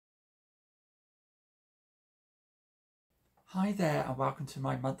Hi there and welcome to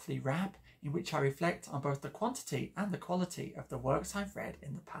my monthly wrap in which I reflect on both the quantity and the quality of the works I've read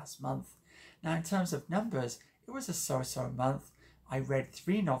in the past month. Now in terms of numbers, it was a so-so month. I read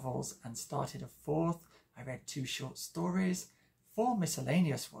 3 novels and started a 4th. I read 2 short stories, 4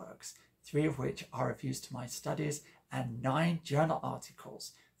 miscellaneous works, 3 of which are reviews to my studies, and 9 journal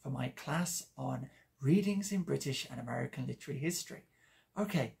articles for my class on readings in British and American literary history.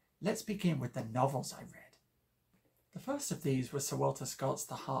 Okay, let's begin with the novels I read. The first of these was Sir Walter Scott's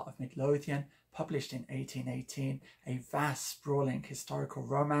The Heart of Midlothian, published in 1818, a vast, sprawling historical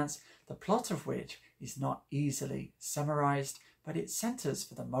romance, the plot of which is not easily summarised, but it centres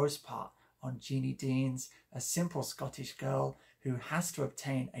for the most part on Jeanie Deans, a simple Scottish girl who has to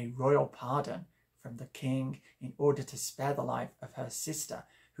obtain a royal pardon from the king in order to spare the life of her sister,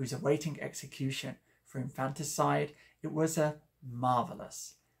 who's awaiting execution for infanticide. It was a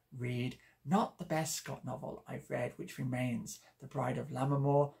marvellous read. Not the best Scott novel I've read, which remains The Bride of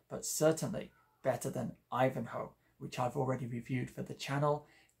Lammermoor, but certainly better than Ivanhoe, which I've already reviewed for the channel.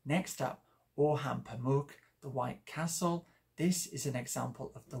 Next up, Orhan Pamuk, The White Castle. This is an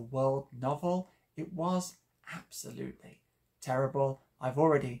example of the world novel. It was absolutely terrible. I've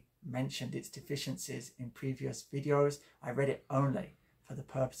already mentioned its deficiencies in previous videos. I read it only for the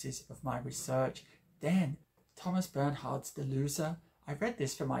purposes of my research. Then, Thomas Bernhard's The Loser. I read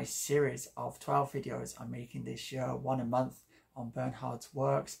this for my series of 12 videos I'm making this year, 1 a month on Bernhard's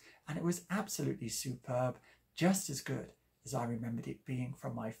works, and it was absolutely superb, just as good as I remembered it being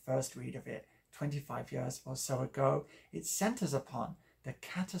from my first read of it 25 years or so ago. It centres upon the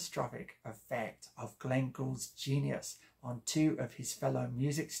catastrophic effect of Glenn Gould's genius on 2 of his fellow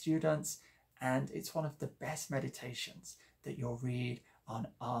music students, and it's one of the best meditations that you'll read on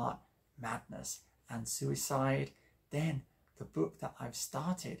art, madness and suicide. Then the book that I've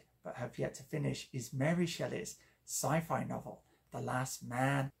started but have yet to finish is Mary Shelley's sci-fi novel, The Last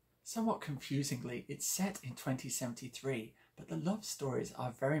Man. Somewhat confusingly, it's set in 2073, but the love stories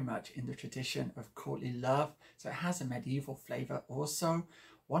are very much in the tradition of courtly love, so it has a medieval flavour also.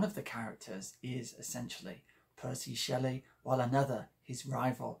 One of the characters is essentially Percy Shelley, while another, his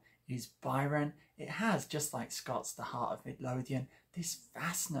rival, is Byron. It has, just like Scott's The Heart of Midlothian, this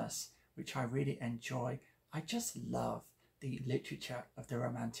vastness which I really enjoy. I just love the literature of the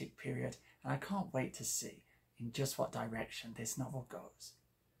Romantic period, and I can't wait to see in just what direction this novel goes.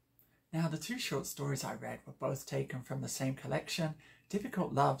 Now, the 2 short stories I read were both taken from the same collection,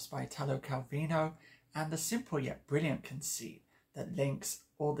 Difficult Loves by Italo Calvino, and the simple yet brilliant conceit that links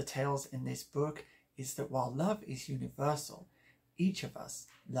all the tales in this book is that while love is universal, each of us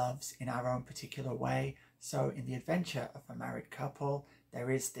loves in our own particular way. So in the adventure of a married couple,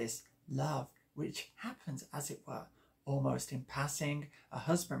 there is this love which happens, as it were, almost in passing. A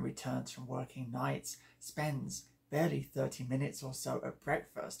husband returns from working nights, spends barely 30 minutes or so at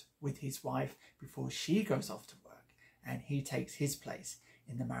breakfast with his wife before she goes off to work, and he takes his place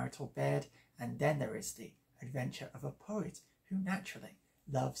in the marital bed. And then there is the adventure of a poet who naturally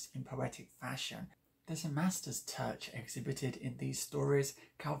loves in poetic fashion. There's a master's touch exhibited in these stories.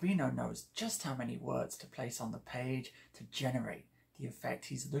 Calvino knows just how many words to place on the page to generate the effect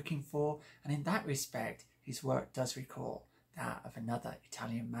he's looking for, and in that respect his work does recall that of another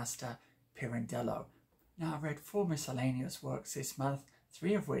Italian master, Pirandello. Now, I've read 4 miscellaneous works this month,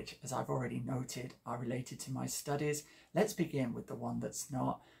 3 of which, as I've already noted, are related to my studies. Let's begin with the one that's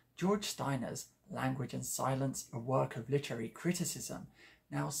not. George Steiner's Language and Silence, a work of literary criticism.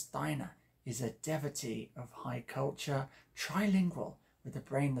 Now, Steiner is a devotee of high culture, trilingual, with a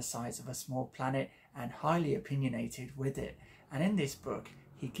brain the size of a small planet, and highly opinionated with it. And in this book,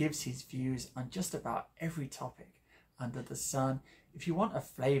 he gives his views on just about every topic under the sun. If you want a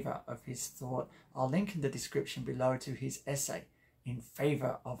flavour of his thought, I'll link in the description below to his essay in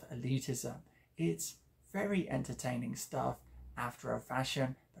favour of elitism. It's very entertaining stuff after a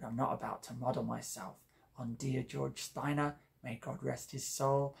fashion, but I'm not about to model myself on Dear George Steiner, may God rest his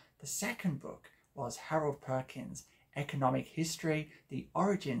soul. The second book was Harold Perkins' Economic History, the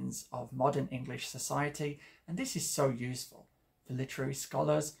Origins of Modern English Society, and this is so useful for literary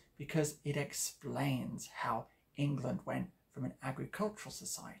scholars because it explains how England went from an agricultural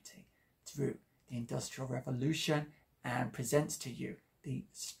society through the Industrial Revolution and presents to you the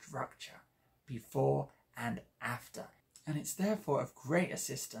structure before and after. And it's therefore of great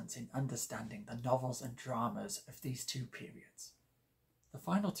assistance in understanding the novels and dramas of these 2 periods. The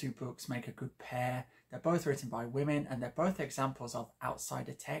final 2 books make a good pair. They're both written by women and they're both examples of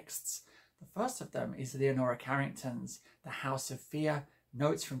outsider texts. The first of them is Leonora Carrington's The House of Fear,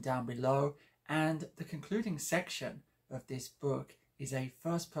 Notes from Down Below, and the concluding section of this book is a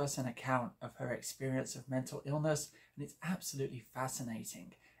first-person account of her experience of mental illness, and it's absolutely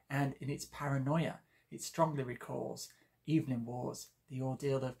fascinating. And in its paranoia, it strongly recalls Evelyn Waugh's The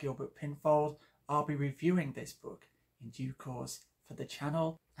Ordeal of Gilbert Pinfold. I'll be reviewing this book in due course for the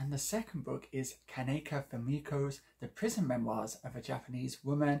channel. And the second book is Kaneko Fumiko's The Prison Memoirs of a Japanese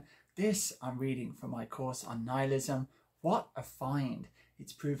Woman. This I'm reading for my course on nihilism. What a find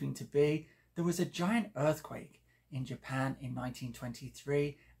it's proving to be. There was a giant earthquake in Japan in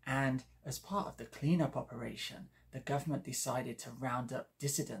 1923, and as part of the cleanup operation, the government decided to round up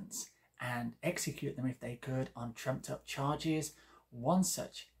dissidents and execute them if they could on trumped up charges. One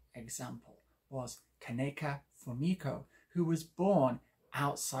such example was Kaneko Fumiko, who was born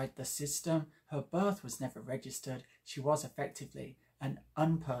outside the system. Her birth was never registered. She was effectively an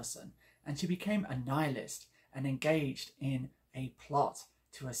unperson, and she became a nihilist and engaged in a plot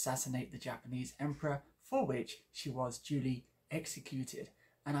to assassinate the Japanese emperor, for which she was duly executed.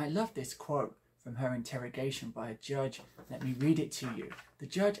 And I love this quote from her interrogation by a judge. Let me read it to you. The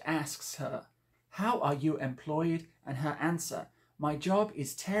judge asks her, "How are you employed?" And her answer, "My job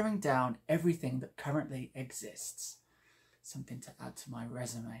is tearing down everything that currently exists." Something to add to my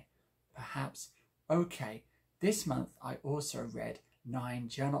resume, perhaps. Okay, this month I also read 9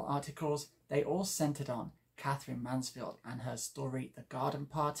 journal articles. They all centered on Catherine Mansfield and her story, The Garden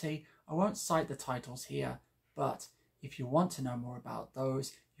Party. I won't cite the titles here, but if you want to know more about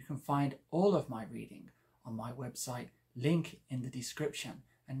those, you can find all of my reading on my website, link in the description.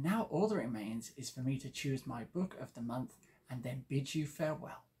 And now all that remains is for me to choose my book of the month and then bid you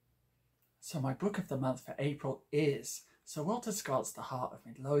farewell. So my book of the month for April is Sir Walter Scott's The Heart of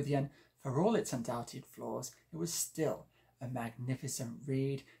Midlothian. For all its undoubted flaws, it was still a magnificent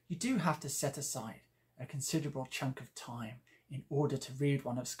read. You do have to set aside a considerable chunk of time in order to read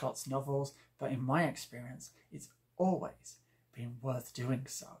one of Scott's novels, but in my experience, it's always been worth doing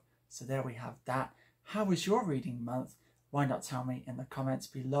so. So there we have that. How was your reading month? Why not tell me in the comments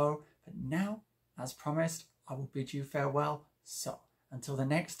below? But now, as promised, I will bid you farewell. So until the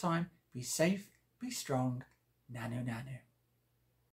next time, be safe, be strong, nanu nanu.